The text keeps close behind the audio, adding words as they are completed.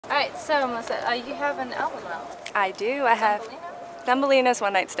Alright, so Melissa, you have an album out. I do. I have Thumbelina's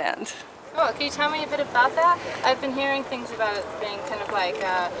One Night Stand. Oh, can you tell me a bit about that? I've been hearing things about it being kind of like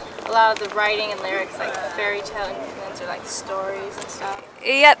a lot of the writing and lyrics like fairy tale influence or like stories and stuff.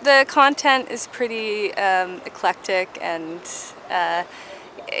 Yeah, the content is pretty eclectic and yeah,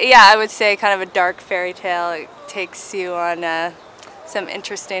 I would say kind of a dark fairy tale. It takes you on some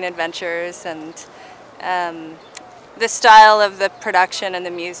interesting adventures, and the style of the production and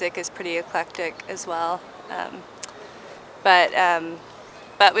the music is pretty eclectic as well.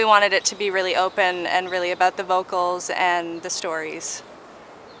 But we wanted it to be really open and really about the vocals and the stories.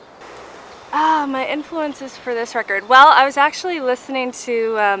 My influences for this record. Well, I was actually listening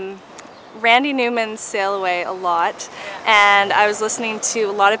to Randy Newman's Sail Away a lot, and I was listening to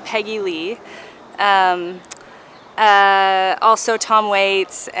a lot of Peggy Lee, also Tom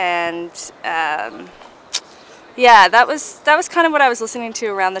Waits, and yeah, that was kind of what I was listening to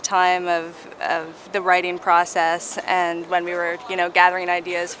around the time of the writing process, and when we were, you know, gathering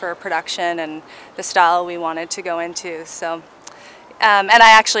ideas for production and the style we wanted to go into. So, and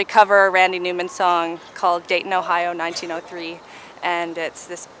I actually cover a Randy Newman song called Dayton, Ohio, 1903, and it's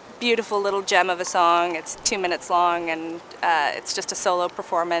this beautiful little gem of a song. It's 2 minutes long, and it's just a solo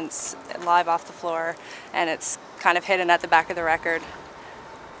performance live off the floor, and it's kind of hidden at the back of the record.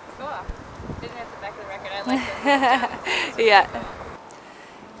 Cool. Hidden at the back of the record. I like those. Yeah.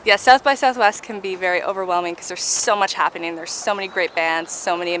 Yeah, South by Southwest can be very overwhelming because there's so much happening. There's so many great bands,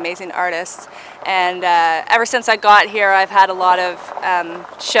 so many amazing artists, and ever since I got here, I've had a lot of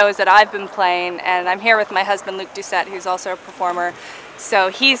shows that I've been playing, and I'm here with my husband Luc Doucette, who's also a performer. So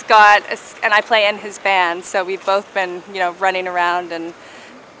he's got, and I play in his band, so we've both been, you know, running around and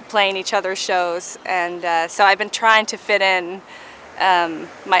playing each other's shows, and so I've been trying to fit in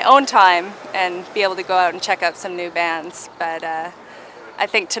my own time and be able to go out and check out some new bands, but I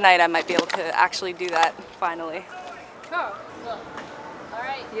think tonight I might be able to actually do that finally. Cool. All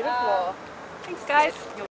right. Beautiful. Thanks, guys.